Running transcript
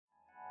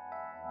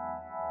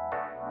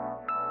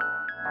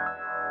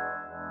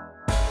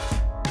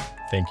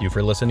Thank you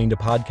for listening to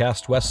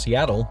Podcast West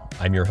Seattle.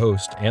 I'm your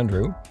host,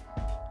 Andrew.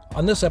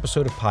 On this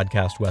episode of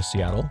Podcast West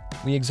Seattle,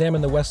 we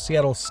examine the West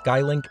Seattle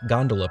Skylink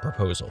gondola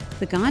proposal.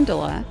 The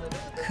gondola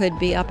could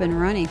be up and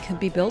running, could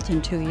be built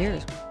in 2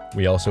 years.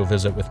 We also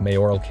visit with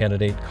mayoral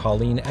candidate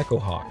Colleen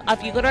Echohawk.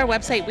 If you go to our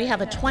website, we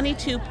have a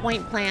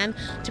 22-point plan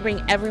to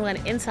bring everyone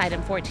inside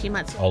in 14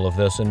 months. All of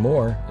this and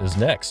more is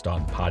next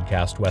on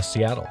Podcast West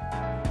Seattle.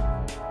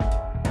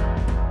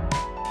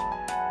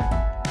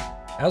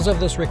 As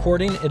of this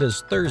recording, it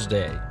is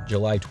Thursday,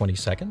 July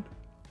 22nd.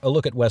 A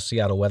look at West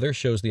Seattle weather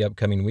shows the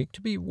upcoming week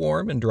to be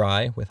warm and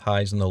dry with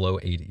highs in the low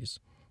 80s.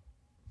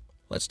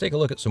 Let's take a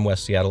look at some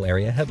West Seattle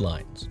area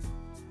headlines.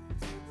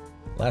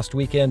 Last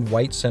weekend,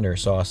 White Center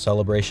saw a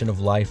celebration of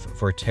life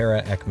for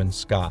Tara Ekman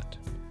Scott,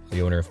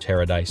 the owner of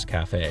Taradice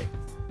Cafe.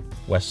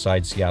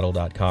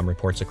 WestsideSeattle.com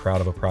reports a crowd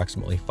of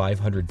approximately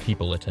 500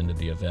 people attended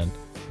the event.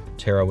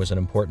 Tara was an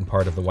important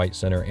part of the White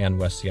Center and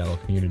West Seattle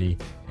community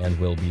and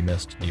will be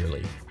missed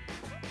dearly.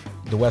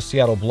 The West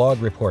Seattle blog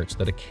reports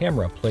that a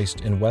camera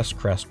placed in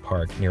Westcrest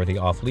Park near the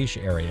off-leash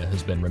area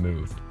has been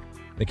removed.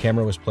 The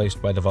camera was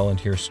placed by the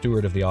volunteer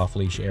steward of the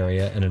off-leash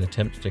area in an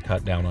attempt to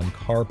cut down on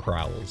car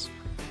prowls.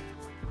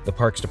 The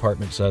Parks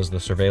Department says the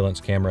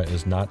surveillance camera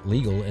is not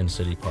legal in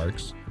city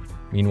parks.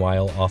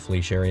 Meanwhile,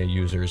 off-leash area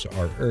users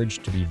are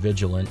urged to be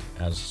vigilant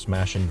as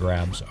smash and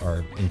grabs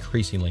are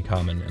increasingly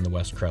common in the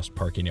Westcrest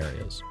parking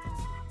areas.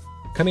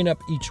 Coming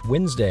up each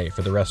Wednesday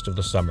for the rest of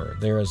the summer,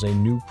 there is a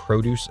new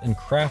produce and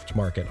craft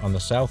market on the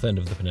south end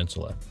of the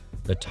peninsula.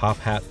 The Top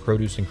Hat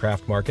Produce and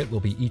Craft Market will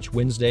be each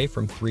Wednesday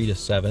from 3 to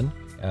 7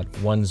 at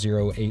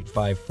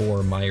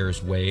 10854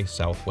 Myers Way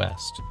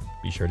Southwest.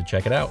 Be sure to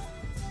check it out.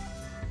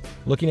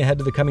 Looking ahead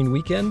to the coming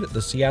weekend,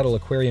 the Seattle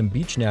Aquarium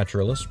Beach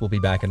Naturalists will be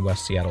back in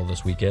West Seattle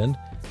this weekend.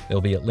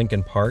 They'll be at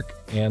Lincoln Park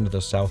and the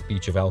South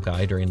Beach of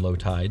Alki during low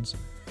tides.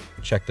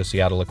 Check the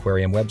Seattle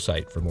Aquarium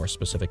website for more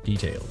specific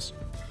details.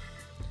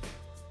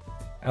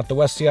 At the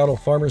West Seattle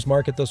Farmers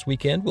Market this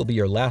weekend will be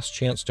your last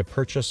chance to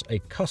purchase a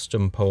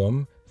custom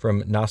poem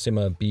from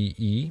Nassima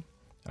B.E.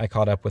 I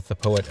caught up with the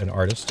poet and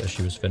artist as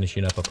she was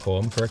finishing up a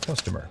poem for a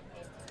customer.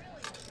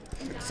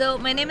 So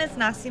my name is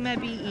Nassima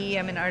B.E.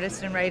 I'm an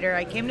artist and writer.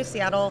 I came to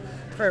Seattle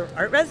for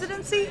art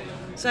residency,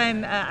 so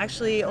I'm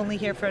actually only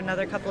here for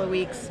another couple of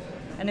weeks.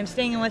 And I'm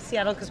staying in West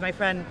Seattle because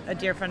a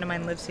dear friend of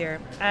mine lives here.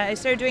 I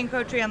started doing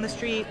poetry on the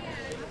street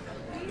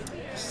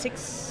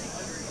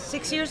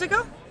six years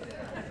ago.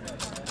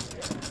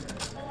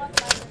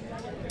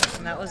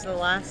 And that was the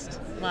last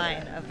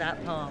line of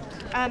that poem.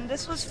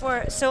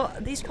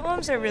 These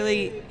poems are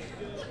really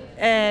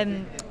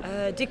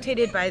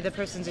dictated by the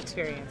person's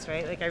experience,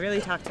 right? Like I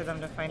really talk to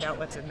them to find out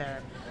what's in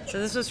there. So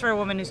this was for a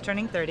woman who's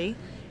turning 30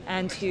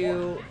 and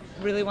who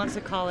really wants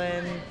to call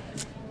in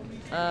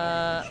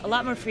a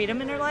lot more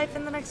freedom in her life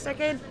in the next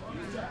decade.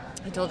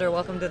 I told her,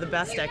 welcome to the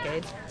best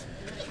decade.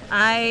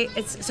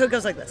 So it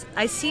goes like this.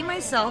 I see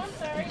myself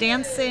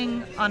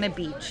dancing on a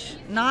beach,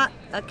 not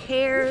a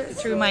care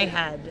through my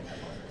head.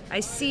 I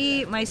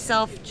see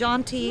myself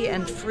jaunty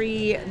and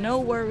free, no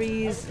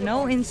worries,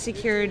 no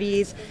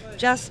insecurities,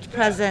 just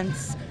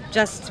presence,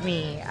 just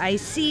me. I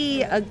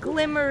see a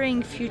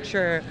glimmering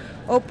future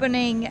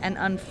opening and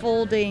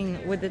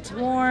unfolding with its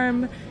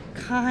warm,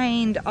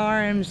 kind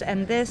arms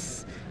and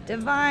this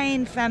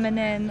divine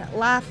feminine,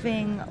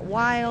 laughing,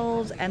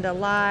 wild and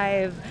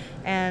alive,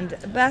 and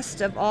best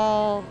of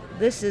all,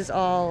 this is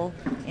all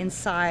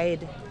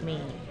inside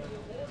me.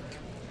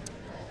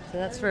 So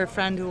that's for a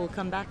friend who will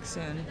come back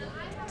soon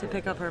to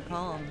pick up her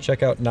poem.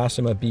 Check out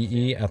Nassima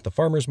B.E. at the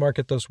Farmers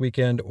Market this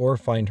weekend or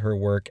find her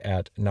work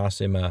at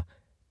nassima.me.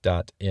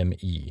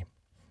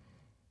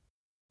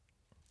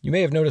 You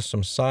may have noticed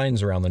some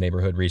signs around the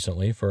neighborhood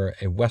recently for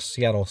a West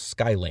Seattle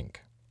Skylink,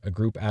 a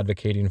group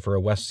advocating for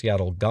a West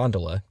Seattle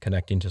gondola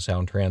connecting to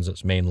Sound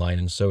Transit's main line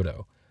in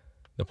SoDo.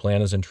 The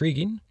plan is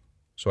intriguing,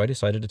 so I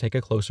decided to take a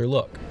closer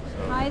look.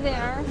 Hi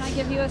there. Can I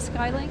give you a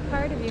Skylink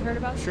card? Have you heard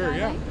about Skylink? Sure,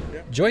 yeah.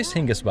 Joyce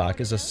Hingesbach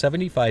is a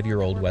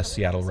 75-year-old West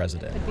Seattle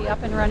resident. Could be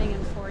up and running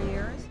in 4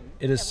 years.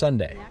 It is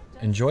Sunday,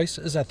 and Joyce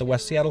is at the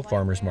West Seattle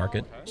Farmers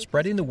Market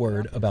spreading the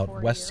word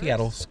about West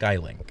Seattle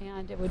Skylink.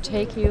 And it would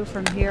take you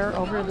from here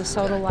over to the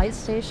SoDo Light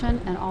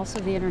Station and also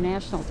the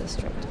International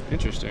District.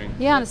 Interesting.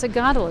 Yeah, and it's a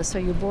gondola, so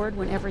you board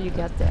whenever you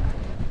get there.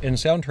 In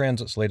Sound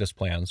Transit's latest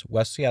plans,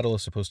 West Seattle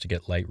is supposed to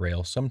get light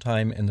rail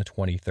sometime in the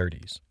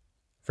 2030s.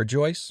 For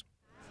Joyce,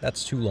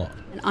 that's too long.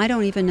 And I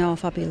don't even know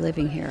if I'll be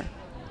living here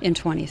in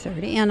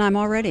 2030, and I'm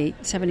already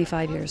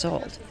 75 years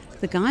old.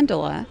 The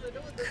gondola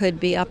could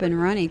be up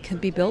and running, could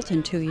be built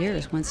in 2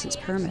 years once it's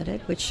permitted,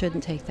 which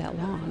shouldn't take that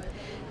long.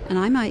 And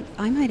I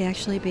might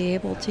actually be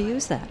able to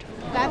use that.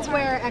 That's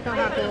where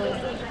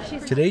Echohawk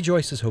is. Today,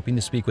 Joyce is hoping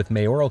to speak with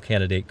mayoral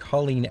candidate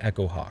Colleen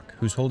Echohawk,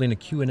 who's holding a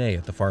Q&A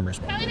at the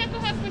Farmers Market. Colleen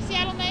Echohawk for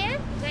Seattle Mayor,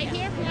 right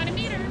here if you want to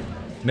meet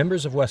her.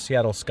 Members of West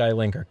Seattle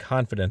Skylink are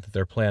confident that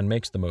their plan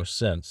makes the most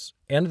sense,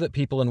 and that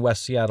people in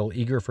West Seattle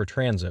eager for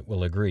transit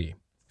will agree.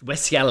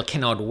 West Seattle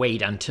cannot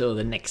wait until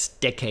the next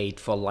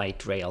decade for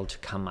light rail to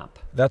come up.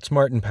 That's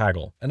Martin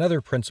Pagel, another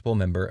principal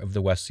member of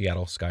the West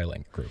Seattle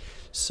Skylink group.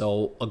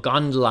 So a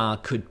gondola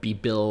could be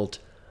built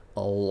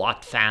a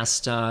lot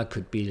faster,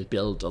 could be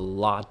built a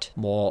lot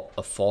more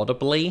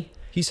affordably.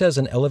 He says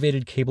an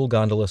elevated cable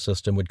gondola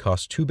system would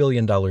cost $2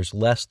 billion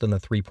less than the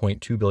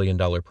 $3.2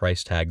 billion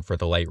price tag for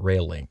the light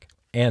rail link.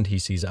 And he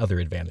sees other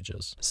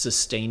advantages.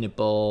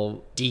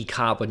 Sustainable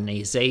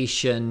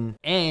decarbonization,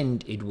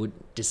 and it would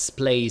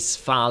displace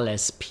far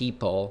less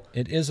people.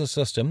 It is a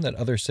system that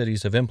other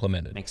cities have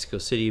implemented. Mexico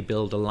City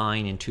built a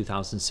line in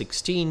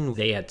 2016.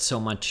 They had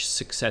so much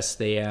success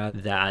there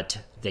that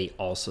they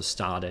also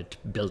started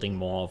building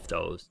more of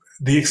those.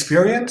 The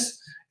experience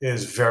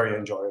is very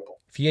enjoyable.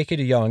 Fieke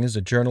de Jong is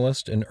a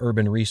journalist and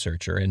urban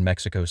researcher in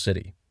Mexico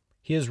City.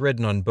 He has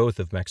ridden on both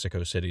of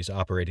Mexico City's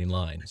operating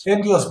lines.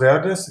 In Los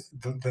Verdes,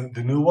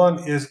 the new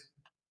one is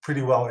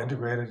pretty well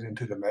integrated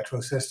into the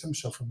metro system.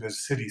 So from the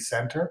city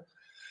center,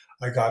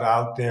 I got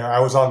out there. I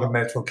was on the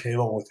metro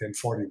cable within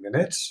 40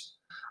 minutes.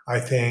 I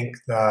think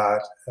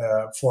that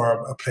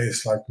for a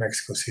place like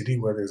Mexico City,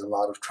 where there's a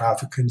lot of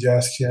traffic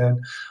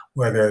congestion,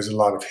 where there's a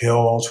lot of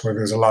hills, where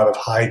there's a lot of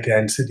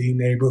high-density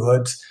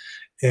neighborhoods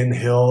in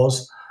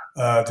hills,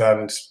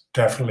 that is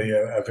definitely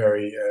a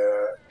very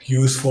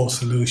useful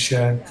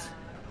solution.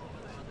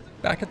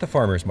 Back at the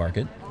farmers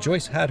market,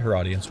 Joyce had her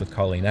audience with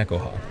Colleen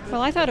Echohawk.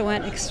 Well, I thought it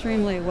went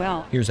extremely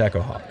well. Here's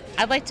Echohawk.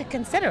 I'd like to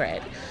consider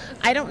it.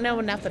 I don't know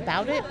enough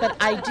about it, but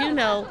I do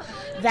know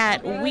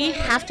that we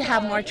have to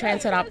have more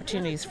transit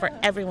opportunities for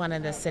everyone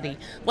in this city,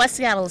 West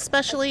Seattle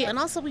especially, and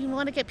also we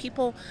want to get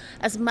people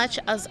as much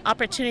as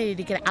opportunity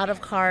to get out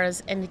of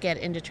cars and to get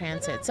into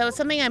transit. So it's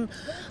something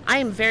I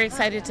am very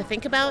excited to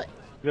think about.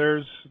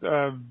 There's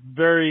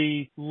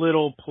very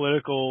little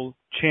political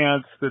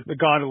chance that the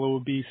gondola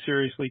would be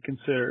seriously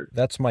considered.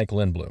 That's Mike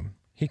Lindblom.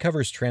 He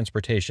covers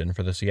transportation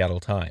for the Seattle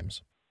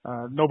Times.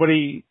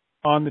 Nobody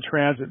on the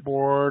transit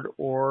board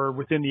or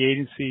within the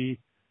agency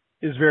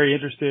is very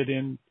interested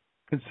in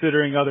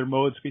considering other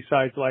modes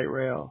besides light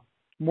rail.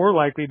 More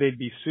likely they'd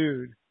be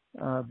sued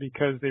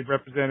because they've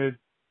represented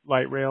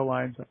light rail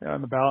lines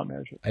on the ballot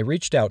measure. I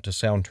reached out to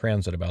Sound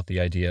Transit about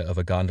the idea of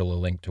a gondola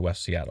link to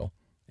West Seattle.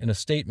 In a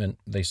statement,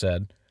 they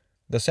said,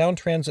 "The Sound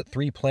Transit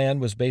 3 plan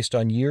was based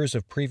on years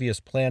of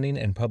previous planning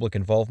and public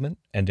involvement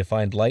and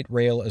defined light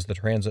rail as the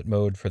transit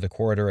mode for the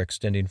corridor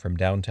extending from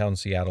downtown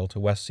Seattle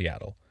to West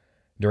Seattle.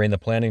 During the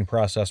planning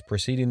process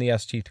preceding the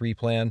ST3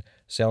 plan,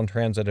 Sound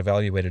Transit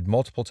evaluated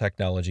multiple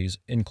technologies,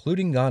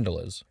 including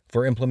gondolas,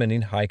 for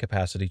implementing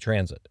high-capacity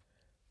transit.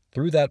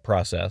 Through that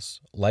process,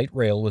 light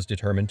rail was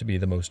determined to be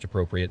the most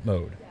appropriate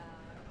mode."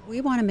 We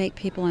want to make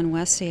people in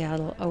West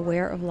Seattle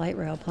aware of light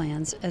rail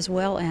plans as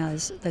well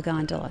as the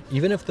gondola.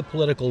 Even if the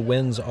political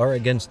winds are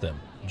against them,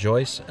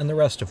 Joyce and the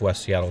rest of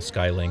West Seattle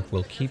Skylink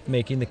will keep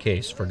making the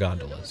case for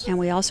gondolas. And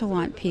we also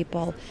want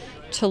people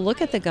to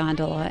look at the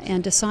gondola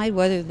and decide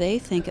whether they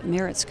think it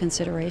merits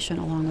consideration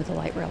along with the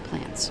light rail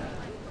plans.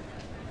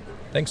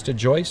 Thanks to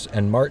Joyce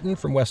and Martin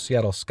from West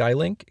Seattle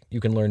Skylink.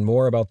 You can learn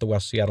more about the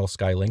West Seattle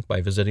Skylink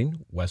by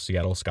visiting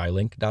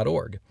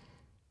westseattleskylink.org.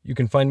 You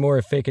can find more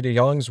of Fieke de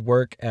Jong's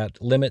work at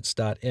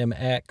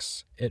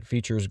limits.mx. It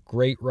features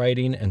great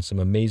writing and some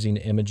amazing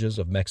images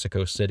of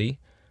Mexico City.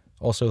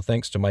 Also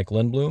thanks to Mike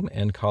Lindblom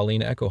and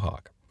Colleen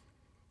Echohawk.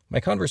 My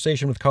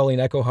conversation with Colleen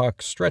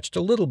Echohawk stretched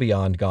a little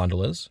beyond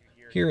gondolas.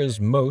 Here is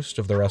most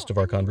of the rest of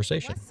our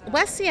conversation.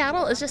 West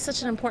Seattle is just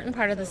such an important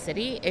part of the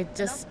city.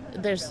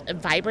 There's a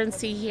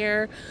vibrancy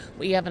here.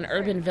 We have an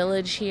urban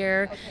village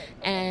here,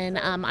 and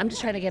I'm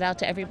just trying to get out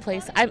to every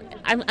place.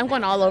 I'm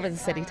going all over the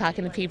city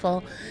talking to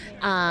people,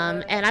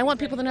 and I want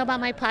people to know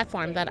about my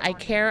platform, that I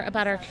care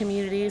about our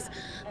communities,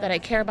 that I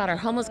care about our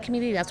homeless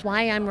community. That's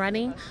why I'm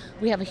running.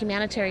 We have a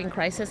humanitarian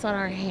crisis on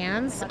our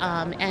hands,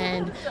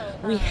 and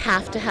we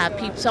have to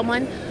have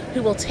someone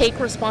who will take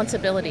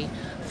responsibility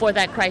for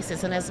that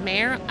crisis. And as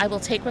mayor, I will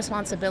take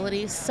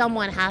responsibility.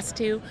 Someone has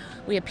to.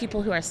 We have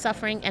people who are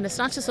suffering, and it's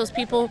not just those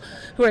people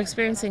who are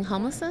experiencing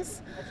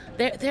homelessness.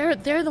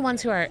 They're the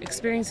ones who are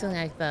experiencing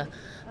like the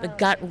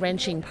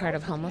gut-wrenching part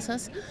of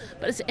homelessness,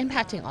 but it's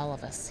impacting all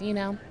of us, you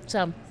know?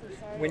 So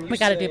we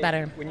got to do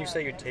better. When you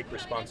say you take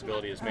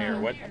responsibility as mayor,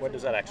 what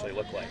does that actually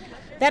look like?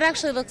 That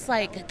actually looks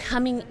like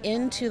coming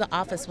into the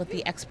office with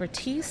the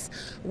expertise,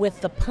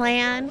 with the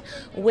plan,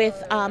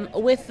 with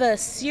the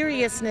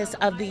seriousness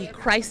of the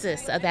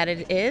crisis that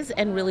it is,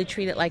 and really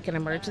treat it like an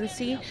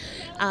emergency.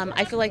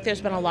 I feel like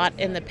there's been a lot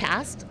in the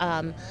past.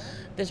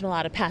 There's been a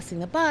lot of passing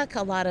the buck,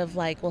 a lot of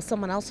like, well,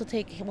 someone else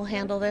will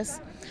handle this.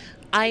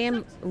 I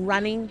am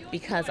running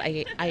because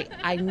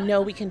I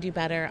know we can do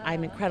better.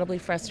 I'm incredibly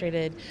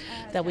frustrated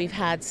that we've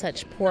had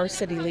such poor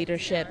city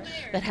leadership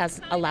that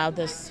has allowed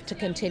this to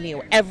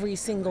continue every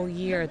single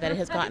year, that it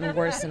has gotten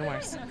worse and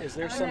worse. Is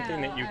there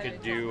something that you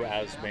could do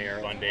as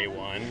mayor on day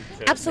one?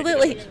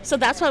 Absolutely. So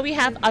that's why we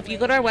have, if you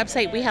go to our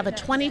website, we have a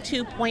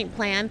 22-point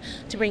plan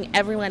to bring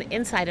everyone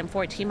inside in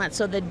 14 months.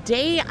 So the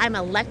day I'm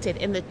elected,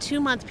 in the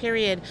 2-month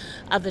period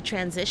of the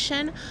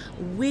transition,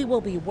 we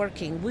will be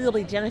working. We will be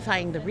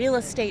identifying the real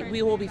estate. We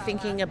we will be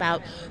thinking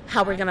about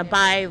how we're going to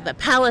buy the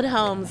pallet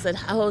homes, the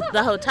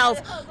hotels,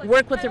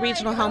 work with the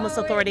Regional Homeless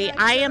Authority.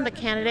 I am the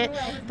candidate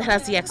that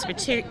has the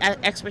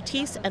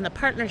expertise and the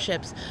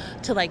partnerships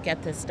to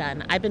get this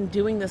done. I've been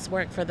doing this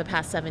work for the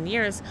past 7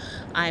 years.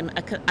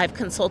 I've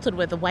consulted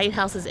with the White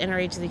House's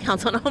Interagency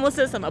Council on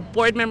Homelessness. I'm a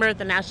board member of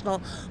the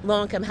National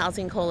Low Income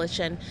Housing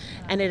Coalition,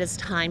 and it is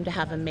time to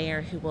have a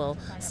mayor who will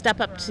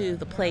step up to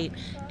the plate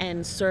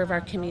and serve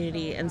our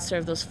community and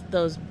serve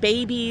those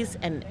babies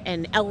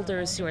and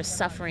elders who are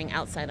suffering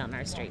outside on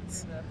our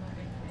streets.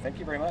 Thank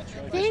you very much.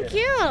 Thank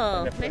you.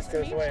 Nice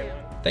to meet you.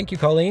 Thank you,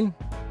 Colleen.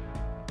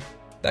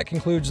 That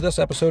concludes this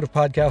episode of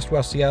Podcast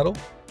West Seattle.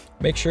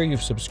 Make sure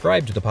you've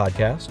subscribed to the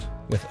podcast.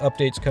 With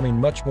updates coming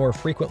much more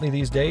frequently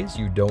these days,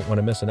 you don't want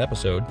to miss an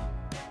episode.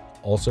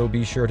 Also,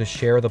 be sure to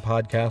share the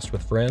podcast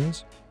with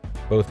friends,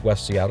 both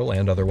West Seattle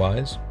and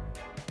otherwise.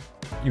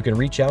 You can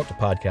reach out to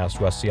Podcast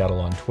West Seattle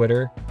on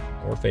Twitter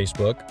or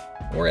Facebook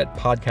or at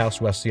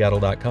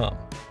podcastwestseattle.com.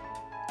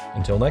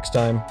 Until next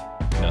time,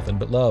 nothing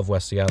but love,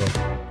 West Seattle.